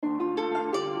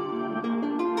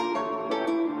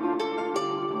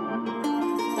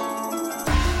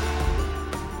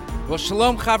Well,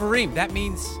 shalom chavarim. That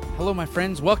means hello, my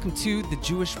friends. Welcome to the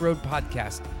Jewish Road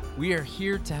Podcast. We are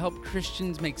here to help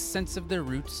Christians make sense of their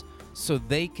roots so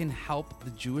they can help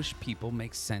the Jewish people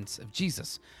make sense of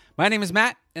Jesus. My name is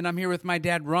Matt, and I'm here with my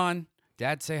dad, Ron.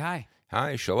 Dad, say hi.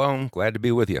 Hi, shalom. Glad to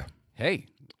be with you. Hey,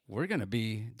 we're going to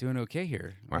be doing okay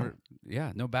here. Wow.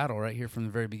 No battle right here from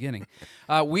the very beginning.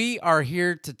 We are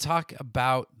here to talk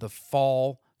about the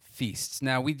fall feasts.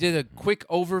 Now, we did a quick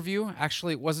overview.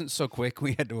 Actually, it wasn't so quick.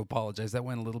 We had to apologize. That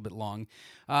went a little bit long.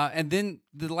 And then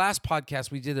the last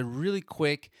podcast, we did a really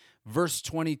quick verse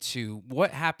 22.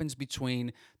 What happens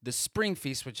between the spring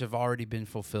feasts, which have already been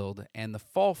fulfilled, and the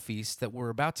fall feasts that we're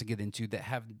about to get into that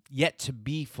have yet to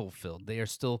be fulfilled? They are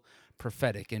still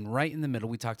prophetic. And right in the middle,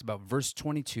 we talked about verse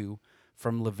 22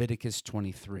 from Leviticus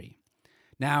 23.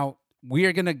 Now, we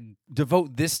are going to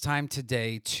devote this time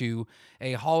today to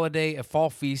a holiday, a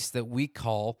fall feast that we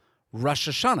call Rosh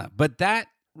Hashanah. But that,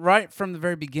 right from the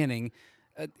very beginning,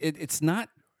 it's not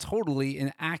totally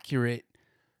an accurate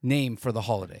name for the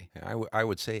holiday. I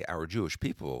would say our Jewish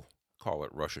people call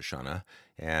it Rosh Hashanah.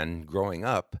 And growing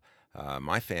up,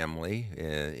 my family,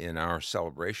 in our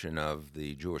celebration of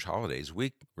the Jewish holidays,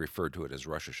 we referred to it as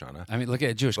Rosh Hashanah. I mean, look at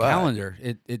a Jewish calendar.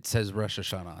 It says Rosh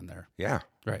Hashanah on there. Yeah.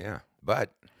 Right. Yeah.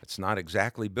 But it's not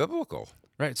exactly biblical.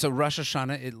 Right. So Rosh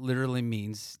Hashanah, it literally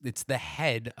means it's the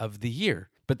head of the year.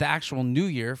 But the actual new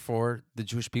year for the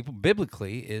Jewish people,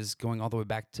 biblically, is going all the way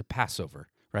back to Passover.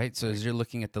 Right. So as you're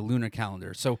looking at the lunar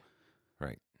calendar. So.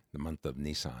 Right. The month of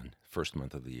Nisan, first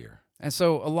month of the year. And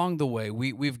so along the way,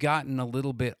 we've gotten a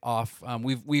little bit off.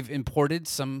 We've imported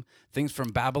some things from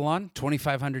Babylon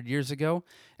 2,500 years ago,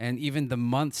 and even the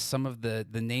months, some of the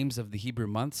names of the Hebrew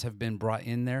months have been brought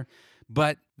in there.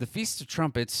 But the Feast of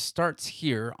Trumpets starts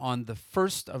here on the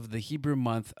first of the Hebrew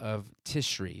month of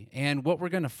Tishri. And what we're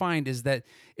going to find is that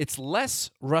it's less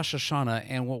Rosh Hashanah,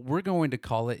 and what we're going to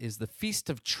call it is the Feast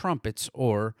of Trumpets,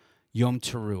 or Yom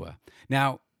Teruah.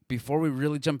 Now, before we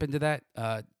really jump into that,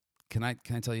 can I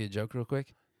tell you a joke real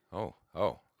quick?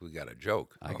 Oh, we got a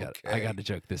joke. I got a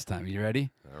joke this time. You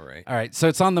ready? All right. All right. So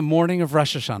it's on the morning of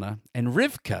Rosh Hashanah, and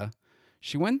Rivka,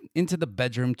 she went into the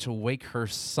bedroom to wake her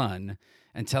son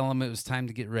and tell him it was time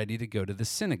to get ready to go to the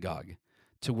synagogue,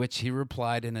 to which he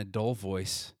replied in a dull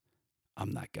voice,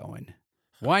 "I'm not going."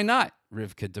 "Why not?"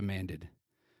 Rivka demanded.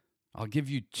 "I'll give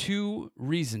you 2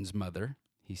 reasons, mother,"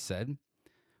 he said.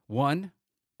 1,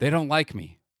 they don't like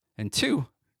me. And 2,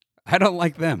 I don't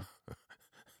like them.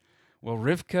 Well,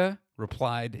 Rivka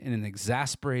replied in an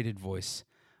exasperated voice,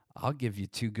 "I'll give you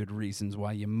 2 good reasons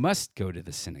why you must go to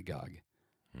the synagogue.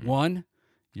 1,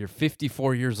 you're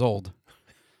 54 years old.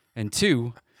 And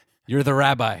 2, you're the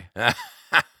rabbi."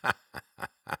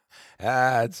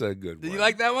 That's a good one. Did you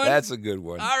like that one? That's a good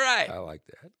one. All right. I like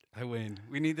that. I win.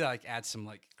 We need to add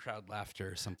some crowd laughter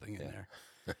or something in there.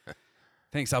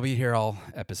 Thanks. I'll be here all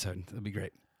episode. It'll be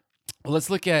great. Well, let's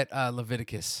look at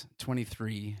Leviticus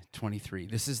 23:23.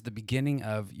 This is the beginning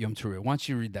of Yom Teruah. Why don't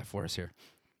you read that for us here?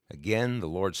 Again, the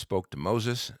Lord spoke to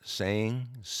Moses, saying,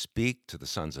 "Speak to the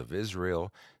sons of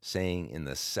Israel, saying, in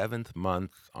the 7th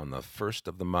month, on the 1st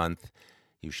of the month,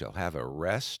 you shall have a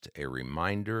rest, a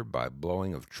reminder by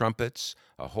blowing of trumpets,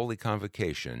 a holy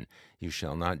convocation. You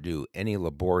shall not do any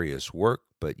laborious work,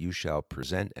 but you shall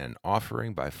present an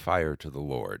offering by fire to the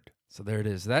Lord." So there it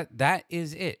is. That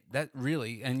is it. That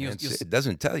really, and It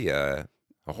doesn't tell you a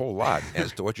whole lot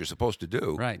as to what you're supposed to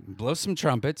do. right. Blow some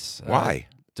trumpets. Why?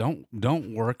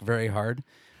 Don't work very hard.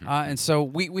 And so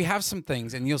we have some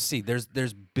things, and you'll see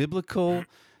there's biblical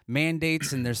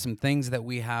mandates, and there's some things that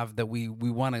we have that we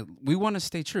want to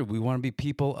stay true. We want to be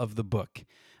people of the book.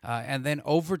 And then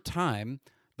over time,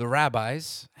 the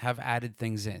rabbis have added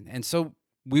things in. And so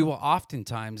we will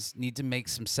oftentimes need to make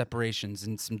some separations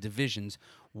and some divisions.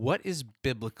 What is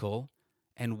biblical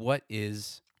and what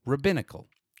is rabbinical?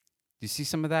 Do you see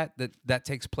some of that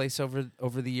takes place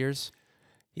over the years?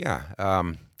 Yeah.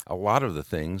 A lot of the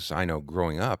things I know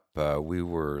growing up, we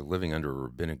were living under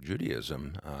rabbinic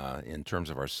Judaism in terms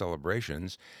of our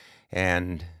celebrations,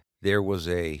 and there was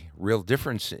a real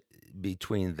difference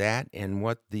between that and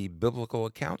what the biblical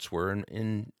accounts were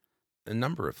in a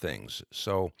number of things.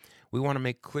 So we want to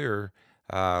make clear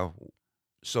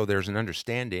so there's an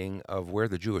understanding of where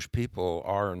the Jewish people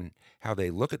are and how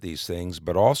they look at these things,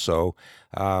 but also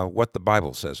what the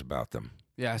Bible says about them.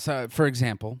 Yeah, so for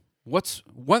example, what's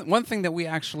one thing that we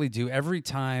actually do every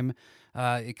time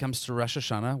it comes to Rosh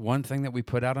Hashanah, one thing that we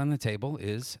put out on the table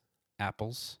is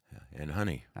apples. And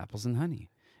honey. Apples and honey.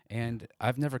 And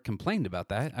I've never complained about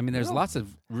that. I mean, there's lots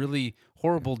of really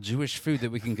horrible Jewish food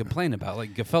that we can complain about,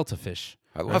 like gefilte fish.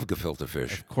 I love gefilte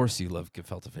fish. Of course you love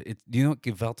gefilte fish. Do you know what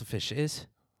gefilte fish is?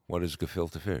 What is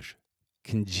gefilte fish?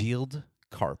 congealed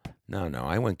carp. No,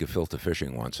 I went gefilte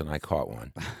fishing once, and I caught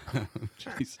one.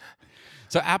 Jeez.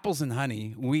 So apples and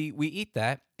honey, we eat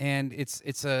that, and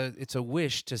it's a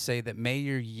wish to say that may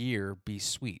your year be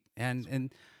sweet,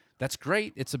 and that's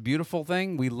great. It's a beautiful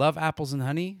thing. We love apples and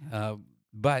honey,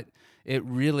 but it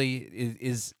really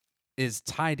is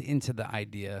tied into the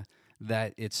idea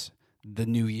that it's the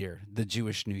new year, the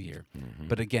Jewish New Year. Mm-hmm.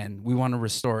 But again, we want to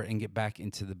restore and get back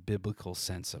into the biblical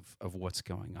sense of what's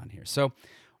going on here. So,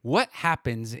 what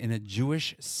happens in a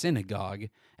Jewish synagogue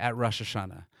at Rosh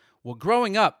Hashanah? Well,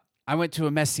 growing up, I went to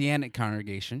a Messianic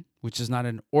congregation, which is not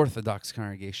an Orthodox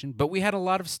congregation, but we had a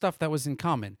lot of stuff that was in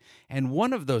common. And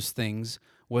one of those things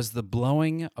was the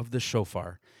blowing of the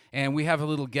shofar. And we have a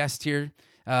little guest here.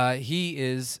 He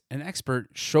is an expert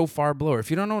shofar blower. If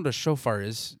you don't know what a shofar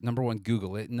is, number one,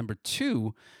 Google it. Number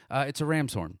two, it's a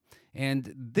ram's horn.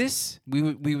 And this,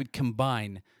 we would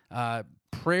combine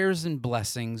prayers and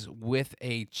blessings with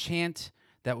a chant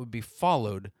that would be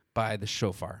followed by the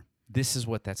shofar. This is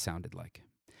what that sounded like.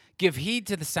 Give heed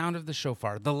to the sound of the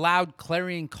shofar, the loud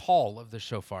clarion call of the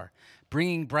shofar,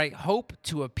 bringing bright hope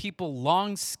to a people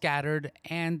long scattered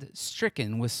and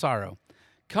stricken with sorrow,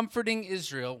 comforting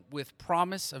Israel with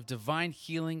promise of divine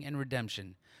healing and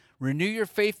redemption. Renew your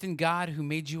faith in God who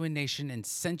made you a nation and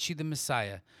sent you the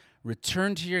Messiah.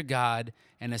 Return to your God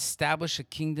and establish a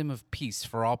kingdom of peace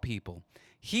for all people.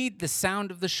 Heed the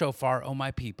sound of the shofar, O my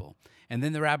people. And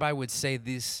then the rabbi would say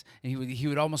this, and he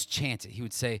would almost chant it. He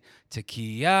would say,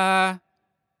 Tekiah.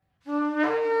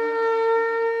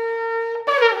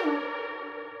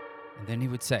 And then he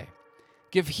would say,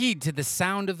 give heed to the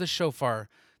sound of the shofar,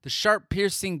 the sharp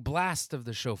piercing blast of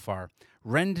the shofar,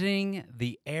 rending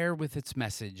the air with its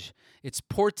message, its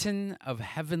portent of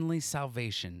heavenly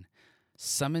salvation.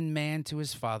 Summon man to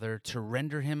his Father to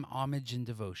render him homage and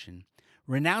devotion.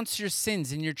 Renounce your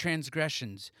sins and your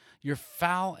transgressions, your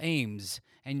foul aims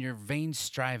and your vain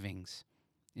strivings.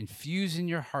 Infuse in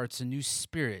your hearts a new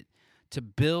spirit to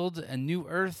build a new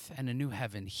earth and a new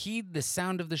heaven. Heed the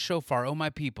sound of the shofar, O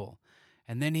my people.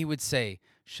 And then he would say,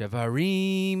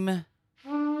 Shevarim.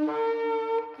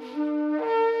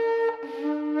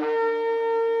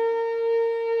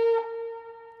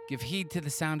 Give heed to the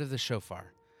sound of the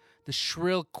shofar, the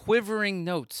shrill, quivering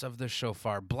notes of the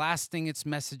shofar, blasting its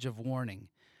message of warning,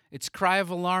 its cry of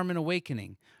alarm and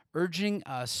awakening, urging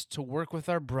us to work with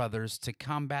our brothers to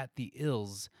combat the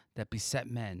ills that beset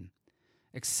men.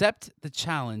 Accept the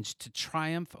challenge to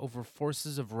triumph over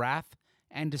forces of wrath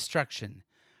and destruction.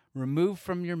 Remove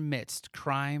from your midst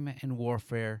crime and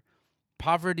warfare,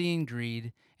 poverty and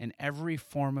greed, and every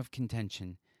form of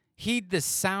contention. Heed the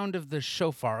sound of the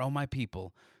shofar, O my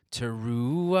people.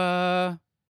 Teruah.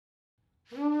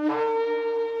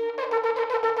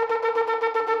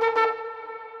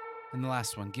 And the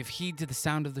last one, give heed to the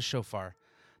sound of the shofar,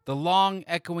 the long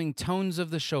echoing tones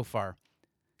of the shofar,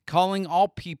 calling all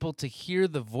people to hear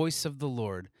the voice of the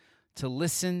Lord, to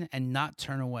listen and not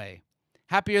turn away.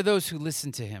 Happy are those who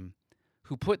listen to him,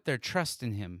 who put their trust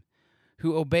in him,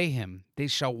 who obey him. They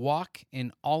shall walk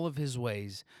in all of his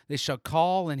ways. They shall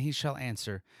call and he shall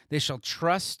answer. They shall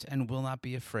trust and will not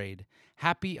be afraid.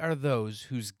 Happy are those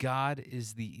whose God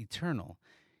is the eternal.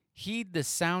 Heed the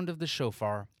sound of the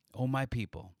shofar, O my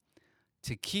people.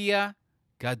 Tekiah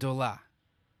Gadolah.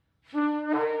 All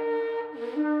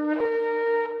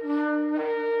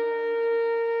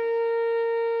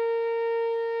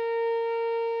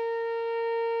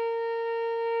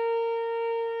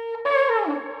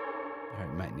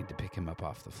right, might need to pick him up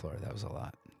off the floor. That was a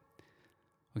lot.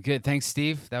 Well, good. Thanks,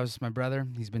 Steve. That was my brother.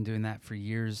 He's been doing that for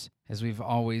years, as we've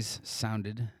always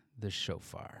sounded the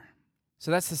shofar.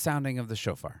 So that's the sounding of the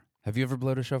shofar. Have you ever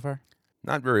blown a shofar?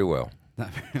 Not very well. Not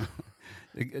very well.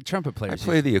 The trumpet I players.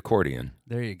 play the accordion.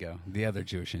 There you go. The other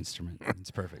Jewish instrument.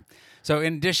 It's perfect. So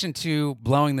in addition to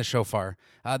blowing the shofar,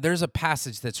 there's a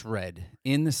passage that's read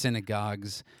in the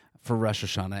synagogues for Rosh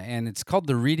Hashanah, and it's called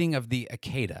the reading of the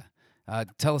Akedah.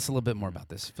 Tell us a little bit more about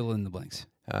this. Fill in the blanks.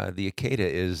 The Akedah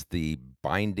is the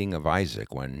binding of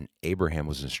Isaac when Abraham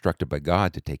was instructed by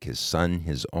God to take his son,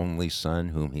 his only son,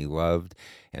 whom he loved,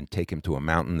 and take him to a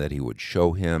mountain that he would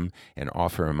show him and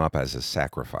offer him up as a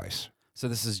sacrifice. So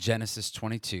this is Genesis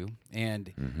 22,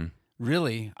 and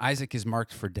really Isaac is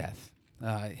marked for death.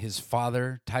 His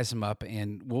father ties him up,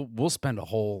 and we'll spend a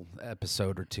whole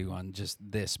episode or two on just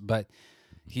this, but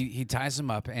he ties him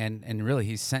up, and really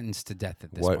he's sentenced to death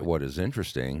at this point. What is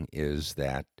interesting is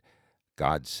that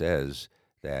God says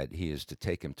that he is to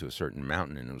take him to a certain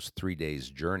mountain, and it was 3 days'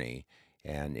 journey,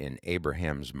 and in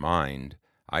Abraham's mind,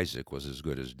 Isaac was as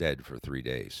good as dead for 3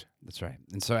 days. That's right.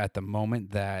 And so at the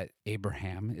moment that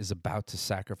Abraham is about to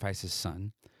sacrifice his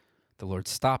son, The Lord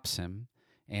stops him,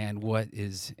 and what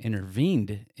is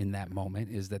intervened in that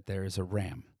moment is that there is a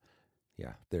ram.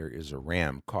 Yeah, there is a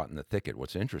ram caught in the thicket.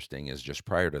 What's interesting is just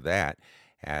prior to that,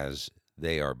 as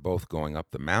they are both going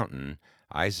up the mountain,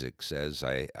 Isaac says,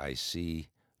 I see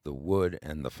the wood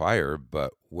and the fire,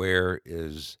 but where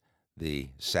is the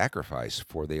sacrifice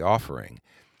for the offering?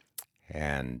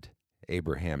 And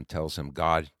Abraham tells him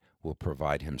God will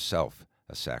provide himself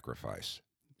a sacrifice.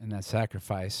 And that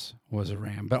sacrifice was a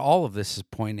ram. But all of this is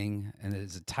pointing, and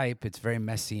it's a type, it's very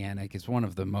messianic. It's one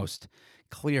of the most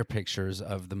clear pictures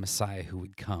of the Messiah who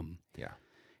would come. Yeah.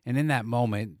 And in that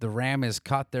moment, the ram is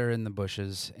caught there in the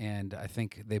bushes, and I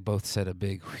think they both said a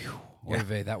big, whew, oy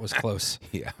vey, that was close.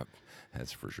 Yeah,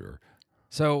 that's for sure.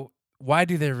 So why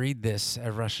do they read this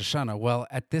at Rosh Hashanah? Well,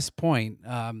 at this point,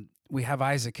 we have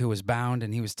Isaac who was bound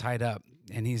and he was tied up,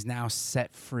 and he's now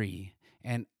set free.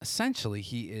 And essentially,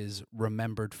 he is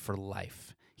remembered for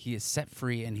life. He is set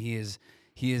free, and he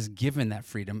is given that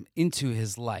freedom into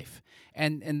his life.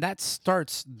 And that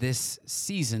starts this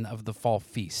season of the fall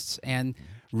feasts. And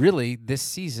really, this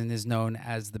season is known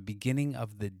as the beginning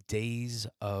of the days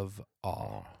of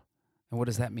awe. And what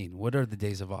does that mean? What are the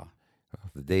days of awe?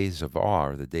 The days of awe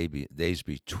are the days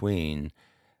between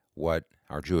what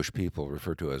our Jewish people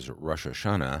refer to as Rosh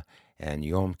Hashanah and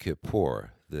Yom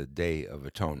Kippur, the Day of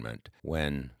Atonement,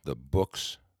 when the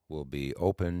books will be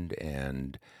opened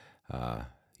and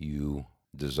you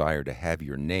desire to have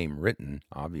your name written,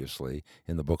 obviously,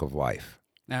 in the book of life.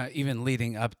 Now, even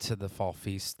leading up to the fall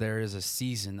feast, there is a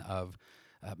season of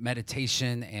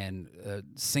meditation and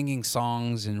singing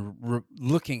songs and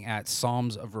looking at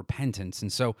psalms of repentance.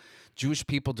 And so Jewish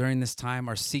people during this time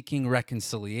are seeking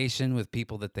reconciliation with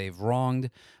people that they've wronged,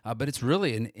 but it's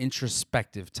really an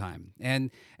introspective time.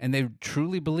 And they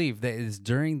truly believe that it is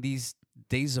during these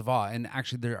days of awe, and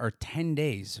actually there are 10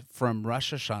 days from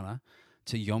Rosh Hashanah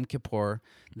to Yom Kippur,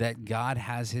 that God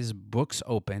has his books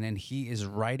open and he is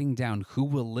writing down who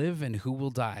will live and who will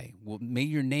die. May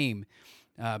your name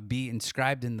be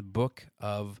inscribed in the book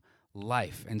of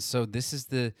life. And so this is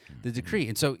the decree.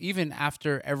 And so even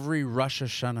after every Rosh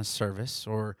Hashanah service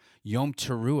or Yom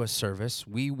Teruah service,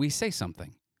 we say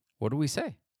something. What do we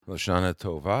say? Lashana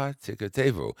Tova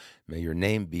Tikatevu. May your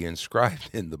name be inscribed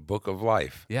in the book of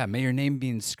life. Yeah, may your name be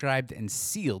inscribed and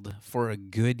sealed for a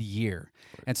good year.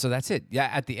 And so that's it. Yeah,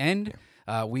 at the end,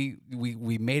 we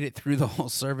made it through the whole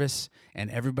service, and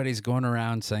everybody's going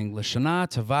around saying, Lashana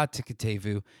Tova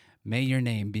Tikatevu. May your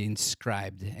name be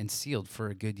inscribed and sealed for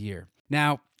a good year.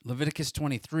 Now, Leviticus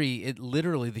 23, it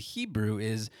literally, the Hebrew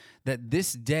is that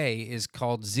this day is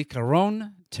called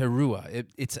Zikaron Teruah.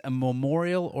 It's a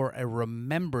memorial or a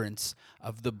remembrance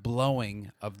of the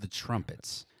blowing of the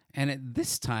trumpets. And at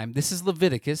this time, this is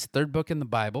Leviticus, third book in the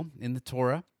Bible, in the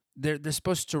Torah. They're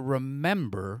supposed to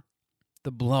remember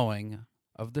the blowing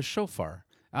of the shofar.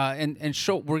 We're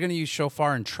going to use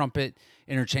shofar and trumpet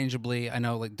interchangeably. I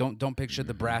know, like, don't picture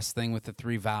the brass thing with the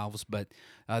three valves, but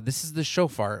this is the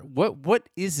shofar. What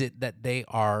is it that they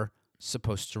are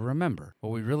supposed to remember?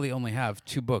 Well, we really only have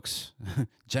two books,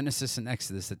 Genesis and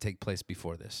Exodus, that take place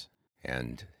before this.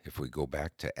 And if we go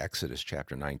back to Exodus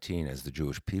chapter 19, as the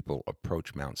Jewish people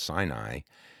approach Mount Sinai,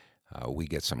 we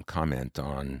get some comment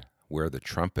on where the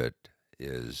trumpet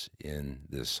is in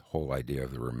this whole idea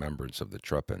of the remembrance of the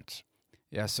trumpets.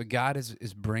 Yeah, so God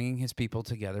is bringing his people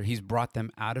together. He's brought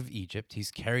them out of Egypt.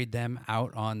 He's carried them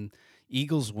out on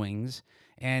eagle's wings,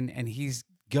 and he's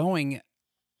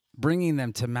bringing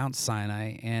them to Mount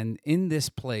Sinai. And in this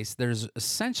place, there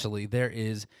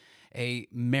is a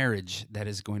marriage that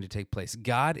is going to take place.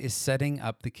 God is setting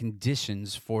up the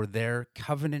conditions for their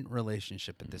covenant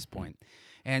relationship at this point.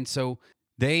 And so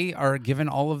they are given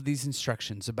all of these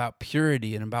instructions about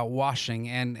purity and about washing.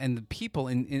 And the people,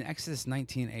 in Exodus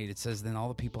 19:8, it says, Then all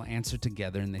the people answered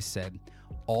together, and they said,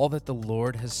 All that the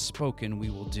Lord has spoken we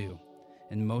will do.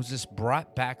 And Moses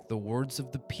brought back the words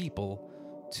of the people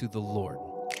to the Lord.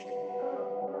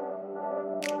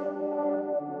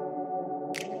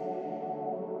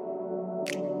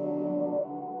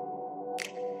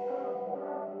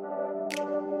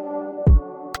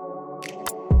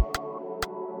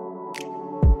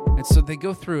 And so they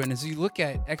go through, and as you look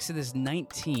at Exodus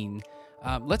 19,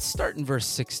 let's start in verse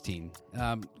 16.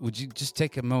 Would you just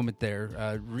take a moment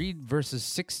there? Read verses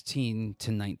 16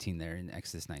 to 19 there in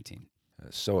Exodus 19.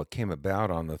 So it came about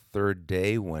on the third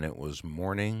day when it was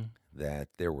morning that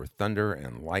there were thunder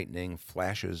and lightning,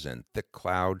 flashes and thick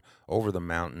cloud over the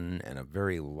mountain, and a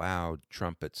very loud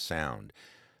trumpet sound,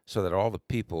 so that all the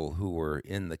people who were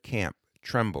in the camp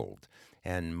trembled.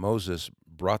 And Moses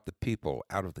brought the people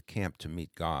out of the camp to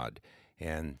meet God,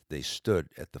 and they stood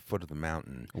at the foot of the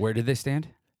mountain. Where did they stand?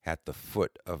 at the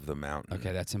foot of the mountain.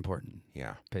 Okay, that's important.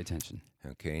 Yeah. Pay attention.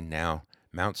 Okay, now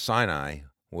Mount Sinai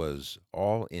was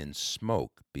all in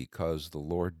smoke because the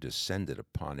Lord descended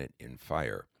upon it in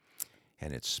fire.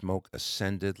 And its smoke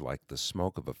ascended like the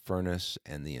smoke of a furnace,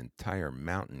 and the entire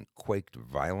mountain quaked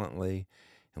violently.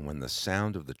 And when the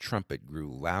sound of the trumpet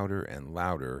grew louder and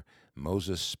louder,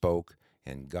 Moses spoke,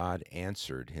 and God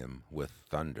answered him with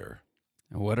thunder.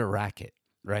 What a racket,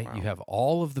 right? Wow. You have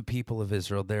all of the people of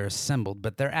Israel, they're assembled,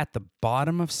 but they're at the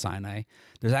bottom of Sinai.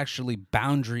 There's actually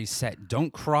boundaries set.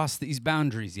 Don't cross these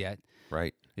boundaries yet.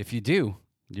 Right? If you do,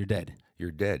 you're dead. You're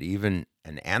dead. Even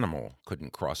an animal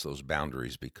couldn't cross those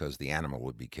boundaries because the animal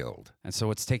would be killed. And so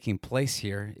what's taking place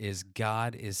here is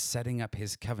God is setting up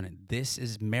his covenant. This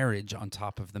is marriage on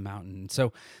top of the mountain.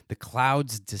 So the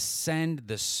clouds descend,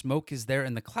 the smoke is there,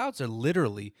 and the clouds are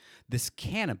literally this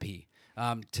canopy.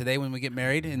 Today, when we get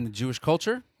married in the Jewish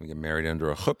culture, We get married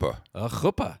under a chuppah. a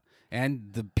chuppah.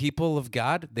 And the people of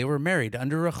God, they were married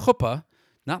under a chuppah,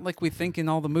 not like we think in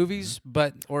all the movies,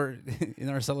 or in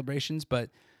our celebrations, but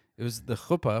it was the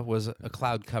chuppah was a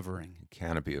cloud covering.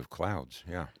 Canopy of clouds,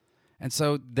 yeah. And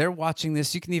so they're watching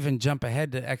this. You can even jump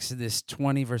ahead to Exodus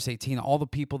 20, verse 18. All the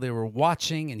people, they were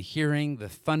watching and hearing the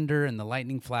thunder and the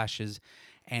lightning flashes.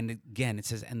 And again, it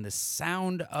says, and the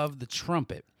sound of the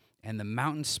trumpet and the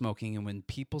mountain smoking. And when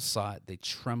people saw it, they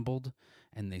trembled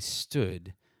and they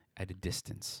stood at a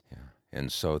distance. Yeah. And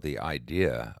so the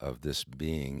idea of this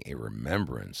being a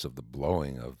remembrance of the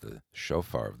blowing of the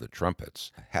shofar, of the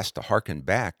trumpets, has to hearken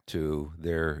back to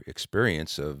their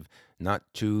experience of not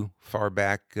too far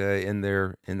back in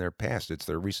their past. It's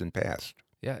their recent past.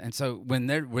 Yeah, and so when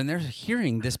they're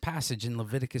hearing this passage in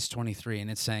Leviticus 23, and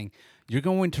it's saying, you're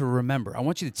going to remember. I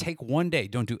want you to take one day,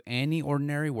 don't do any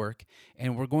ordinary work,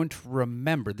 and we're going to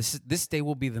remember. This day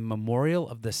will be the memorial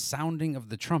of the sounding of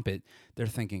the trumpet. They're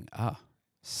thinking,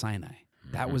 Sinai.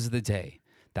 That was the day.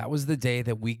 That was the day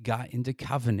that we got into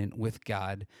covenant with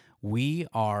God.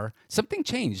 Something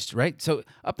changed, right? So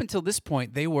up until this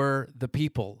point, they were the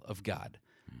people of God.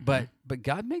 But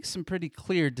God makes some pretty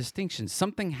clear distinctions.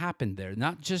 Something happened there.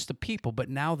 Not just a people, but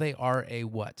now they are a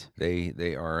what?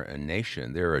 They are a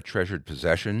nation. They're a treasured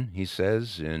possession, he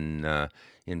says in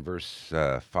verse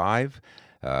 5,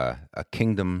 a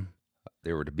kingdom.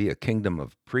 They were to be a kingdom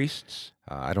of priests.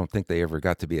 I don't think they ever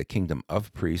got to be a kingdom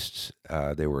of priests.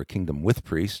 They were a kingdom with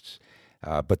priests,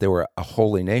 but they were a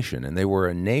holy nation. And they were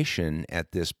a nation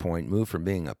at this point, moved from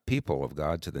being a people of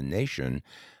God to the nation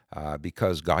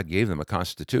because God gave them a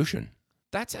constitution.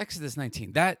 That's Exodus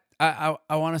 19. That I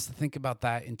want us to think about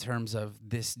that in terms of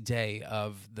this day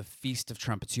of the Feast of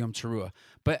Trumpets, Yom Teruah.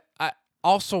 But I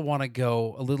also want to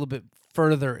go a little bit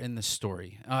further in the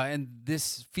story. And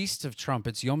this Feast of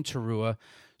Trumpets, Yom Teruah,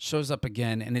 shows up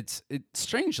again, and it's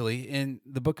strangely in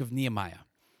the book of Nehemiah.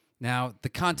 Now, the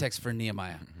context for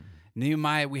Nehemiah.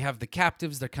 Nehemiah, we have the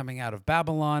captives, they're coming out of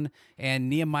Babylon, and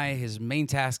Nehemiah, his main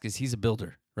task is he's a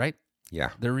builder, right?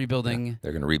 Yeah. They're rebuilding. Yeah.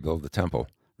 They're going to rebuild the temple.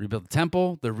 Rebuild the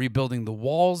temple, they're rebuilding the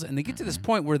walls, and they get to this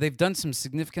point where they've done some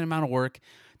significant amount of work.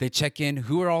 They check in,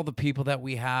 who are all the people that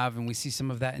we have, and we see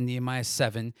some of that in Nehemiah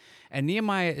 7. And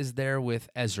Nehemiah is there with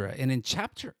Ezra. And in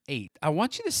chapter 8, I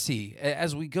want you to see,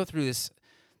 as we go through this,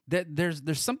 that there's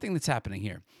something that's happening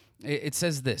here. It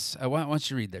says this. I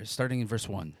want you to read there, starting in verse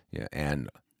 1. Yeah,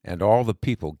 and all the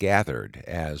people gathered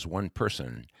as one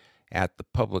person at the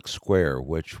public square,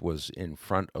 which was in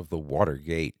front of the water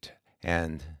gate.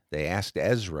 And they asked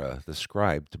Ezra, the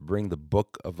scribe, to bring the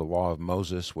book of the law of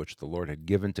Moses, which the Lord had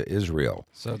given to Israel.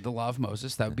 So the law of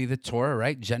Moses, that would be the Torah,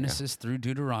 right? Genesis through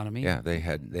Deuteronomy. Yeah, they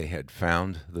had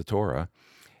found the Torah.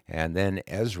 And then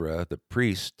Ezra, the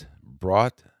priest,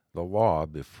 brought the law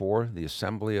before the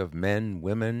assembly of men,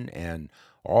 women, and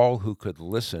all who could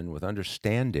listen with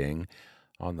understanding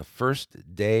on the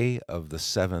first day of the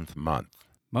 7th month.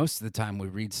 Most of the time we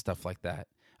read stuff like that.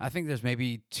 I think there's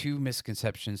maybe two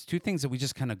misconceptions, two things that we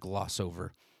just kind of gloss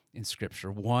over in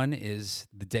Scripture. One is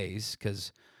the days,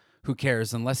 because who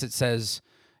cares? Unless it says,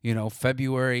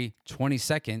 February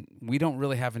 22nd, we don't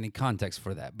really have any context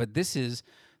for that. But this is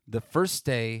the first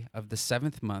day of the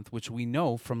 7th month, which we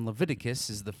know from Leviticus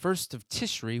is the first of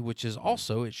Tishri, which is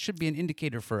also, it should be an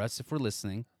indicator for us if we're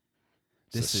listening.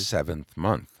 This is the 7th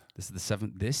month. This is the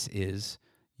 7th. This is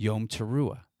Yom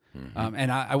Teruah.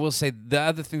 And I will say the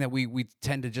other thing that we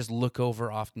tend to just look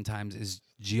over oftentimes is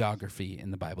geography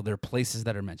in the Bible. There are places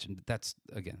that are mentioned. But that's,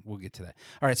 again, we'll get to that.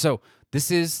 All right, so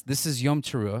this is Yom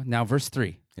Teruah. Now, verse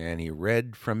 3. And he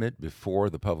read from it before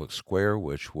the public square,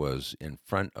 which was in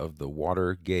front of the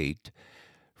water gate,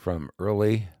 from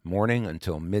early morning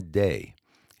until midday,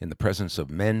 in the presence of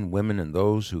men, women, and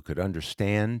those who could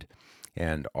understand.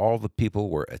 And all the people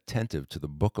were attentive to the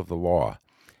book of the law.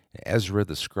 Ezra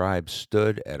the scribe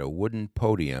stood at a wooden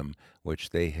podium which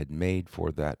they had made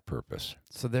for that purpose.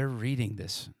 So they're reading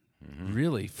this.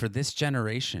 Really, for this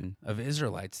generation of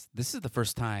Israelites, this is the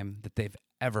first time that they've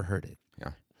ever heard it.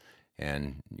 Yeah.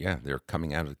 And they're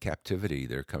coming out of captivity.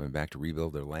 They're coming back to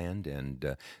rebuild their land,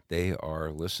 and they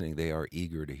are listening. They are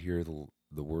eager to hear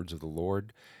the words of the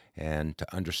Lord and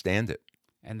to understand it.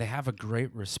 And they have a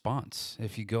great response.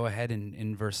 If you go ahead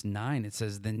in verse 9, it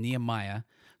says, Then Nehemiah,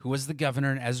 who was the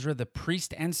governor, and Ezra the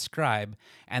priest and scribe,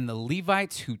 and the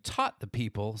Levites who taught the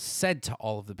people, said to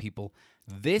all of the people,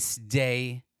 This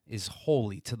day is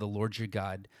holy to the Lord your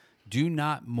God. Do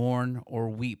not mourn or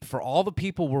weep. For all the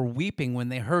people were weeping when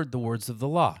they heard the words of the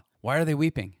law. Why are they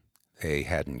weeping? They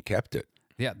hadn't kept it.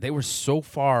 Yeah, they were so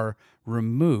far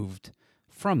removed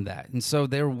from that. And so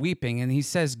they're weeping. And he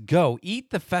says, Go, eat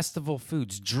the festival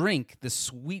foods, drink the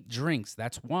sweet drinks.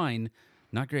 That's wine,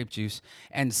 not grape juice.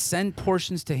 And send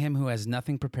portions to him who has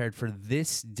nothing prepared for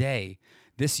this day.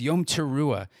 This Yom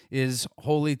Teruah is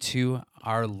holy to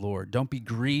our Lord. Don't be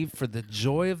grieved, for the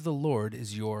joy of the Lord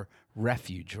is your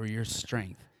refuge or your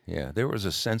strength. Yeah, there was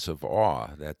a sense of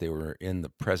awe that they were in the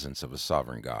presence of a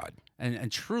sovereign God.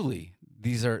 And truly,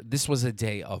 this was a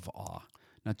day of awe,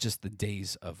 not just the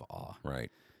days of awe.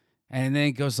 Right. And then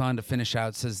it goes on to finish out.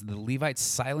 It says, The Levites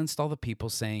silenced all the people,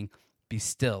 saying, Be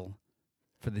still,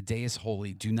 for the day is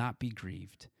holy. Do not be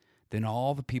grieved. Then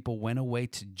all the people went away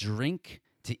to drink,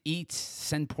 to eat,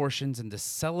 send portions, and to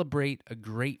celebrate a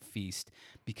great feast,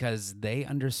 because they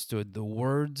understood the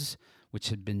words which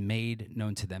had been made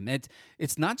known to them.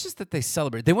 It's not just that they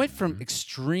celebrate. They went from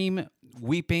extreme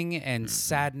weeping and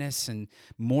sadness and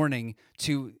mourning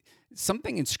to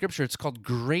something in Scripture. It's called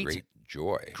great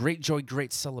joy. Great joy,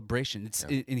 great celebration. It's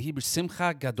in Hebrew,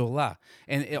 simcha gadolah.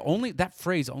 And that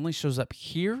phrase only shows up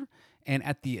here and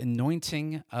at the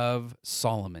anointing of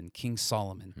Solomon, King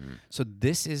Solomon. So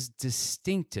this is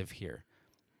distinctive here.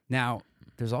 Now,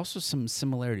 there's also some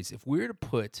similarities. If we were to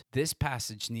put this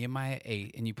passage, Nehemiah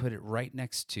 8, and you put it right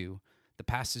next to the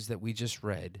passage that we just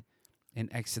read in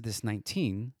Exodus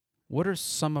 19, what are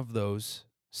some of those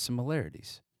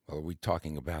similarities? Well, are we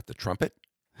talking about the trumpet?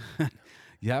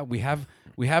 Yeah, we have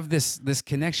this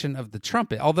connection of the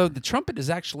trumpet, although the trumpet is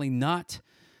actually not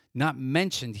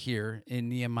mentioned here in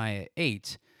Nehemiah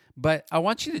 8. But I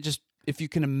want you to just, if you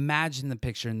can imagine the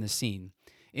picture in the scene.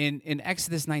 In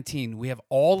Exodus 19, we have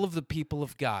all of the people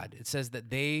of God. It says that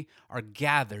they are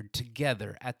gathered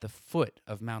together at the foot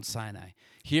of Mount Sinai.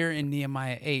 Here in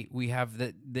Nehemiah 8, we have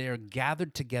that they are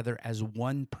gathered together as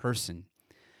one person.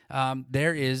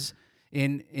 There is,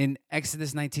 in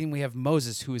Exodus 19, we have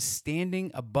Moses, who is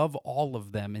standing above all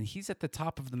of them, and he's at the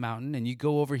top of the mountain. And you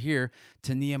go over here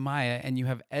to Nehemiah, and you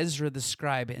have Ezra the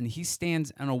scribe, and he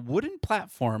stands on a wooden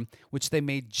platform, which they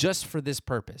made just for this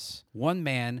purpose. One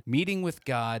man meeting with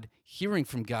God, hearing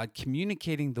from God,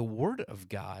 communicating the word of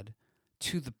God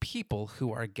to the people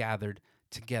who are gathered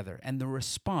together. And the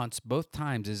response both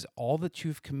times is, all that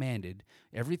you've commanded,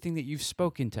 everything that you've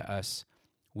spoken to us,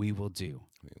 we will do.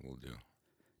 We will do.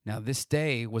 Now, this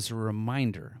day was a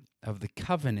reminder of the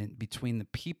covenant between the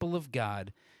people of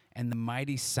God and the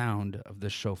mighty sound of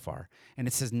the shofar. And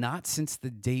it says, not since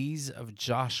the days of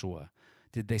Joshua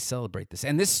did they celebrate this.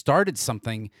 And this started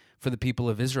something for the people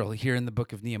of Israel here in the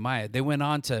book of Nehemiah. They went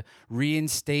on to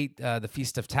reinstate the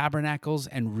Feast of Tabernacles,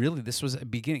 and really this was a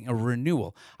beginning, a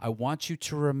renewal. I want you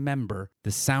to remember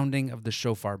the sounding of the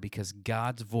shofar, because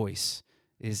God's voice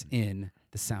is in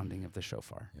the sounding of the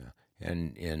shofar. Yeah.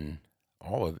 And in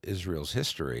all of Israel's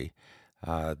history,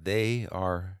 they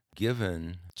are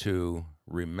given to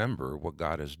remember what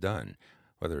God has done,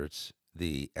 whether it's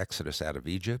the exodus out of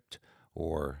Egypt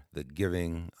or the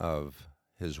giving of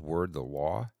his word, the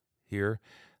law here.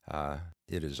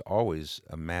 It is always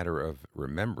a matter of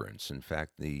remembrance. In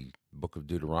fact, the book of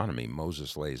Deuteronomy,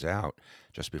 Moses lays out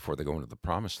just before they go into the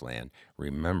promised land,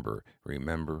 remember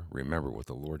what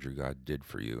the Lord your God did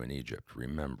for you in Egypt.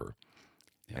 Remember.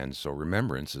 And so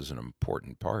remembrance is an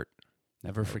important part.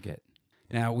 Never forget.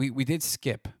 Now, we did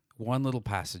skip one little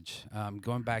passage,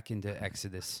 going back into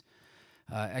Exodus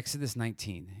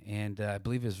 19, and I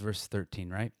believe it's verse 13,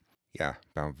 right? Yeah,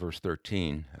 about verse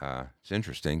 13. It's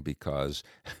interesting because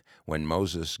when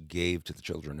Moses gave to the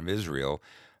children of Israel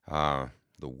the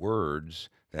words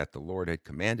that the Lord had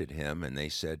commanded him, and they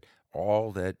said,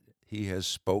 all that he has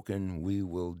spoken we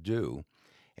will do.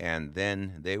 And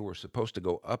then they were supposed to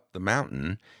go up the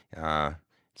mountain. It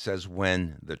says,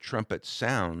 when the trumpet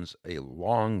sounds a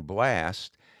long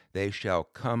blast, they shall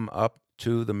come up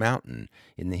to the mountain.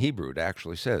 In the Hebrew, it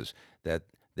actually says that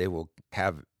they will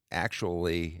have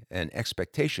actually an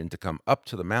expectation to come up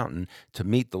to the mountain to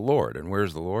meet the Lord. And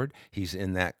where's the Lord? He's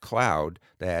in that cloud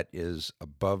that is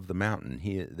above the mountain.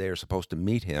 They are supposed to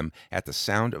meet him at the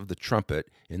sound of the trumpet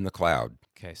in the cloud.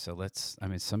 Okay, so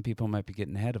some people might be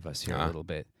getting ahead of us here a little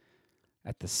bit.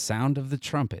 At the sound of the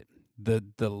trumpet,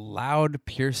 the loud,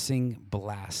 piercing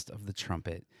blast of the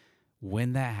trumpet,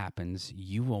 when that happens,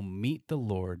 you will meet the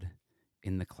Lord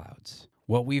in the clouds.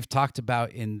 What we've talked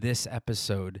about in this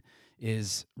episode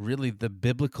is really the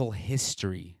biblical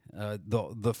history,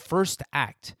 the first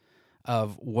act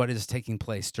of what is taking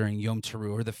place during Yom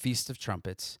Teruah, or the Feast of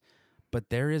Trumpets. But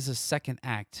there is a second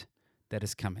act that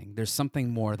is coming. There's something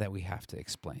more that we have to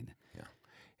explain. Yeah.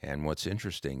 And what's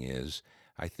interesting is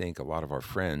I think a lot of our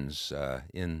friends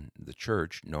in the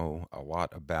church know a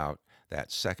lot about that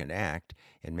second act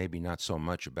and maybe not so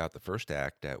much about the first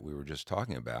act that we were just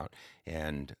talking about.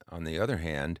 And on the other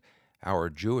hand, our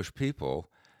Jewish people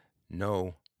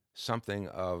know something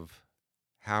of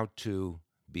how to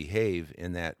behave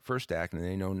in that first act, and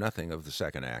they know nothing of the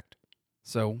second act.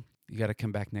 So you got to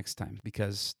come back next time,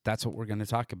 because that's what we're going to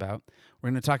talk about. We're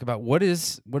going to talk about what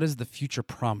is the future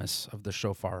promise of the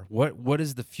shofar. What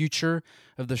is the future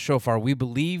of the shofar? We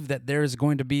believe that there is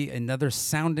going to be another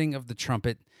sounding of the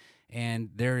trumpet, and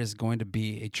there is going to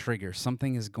be a trigger.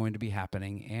 Something is going to be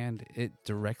happening, and it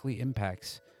directly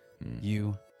impacts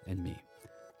you and me.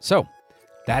 So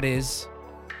that is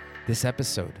this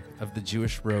episode of the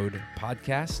Jewish Road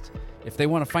podcast. If they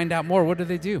want to find out more, what do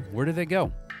they do? Where do they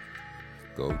go?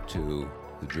 Go to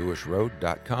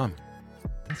thejewishroad.com.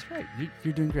 That's right.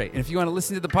 You're doing great. And if you want to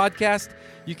listen to the podcast,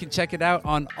 you can check it out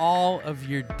on all of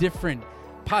your different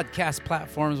podcast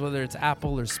platforms, whether it's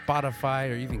Apple or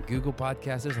Spotify or even Google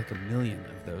Podcasts. There's like a million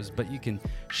of those, but you can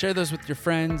share those with your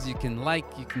friends. You can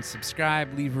you can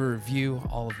subscribe, leave a review,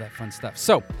 all of that fun stuff.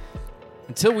 So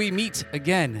until we meet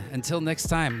again, until next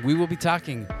time, we will be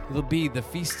talking. It'll be the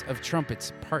Feast of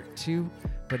Trumpets, Part 2.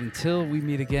 But until we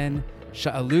meet again,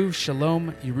 Sha'alu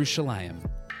Shalom Yerushalayim.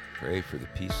 Pray for the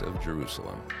peace of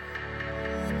Jerusalem.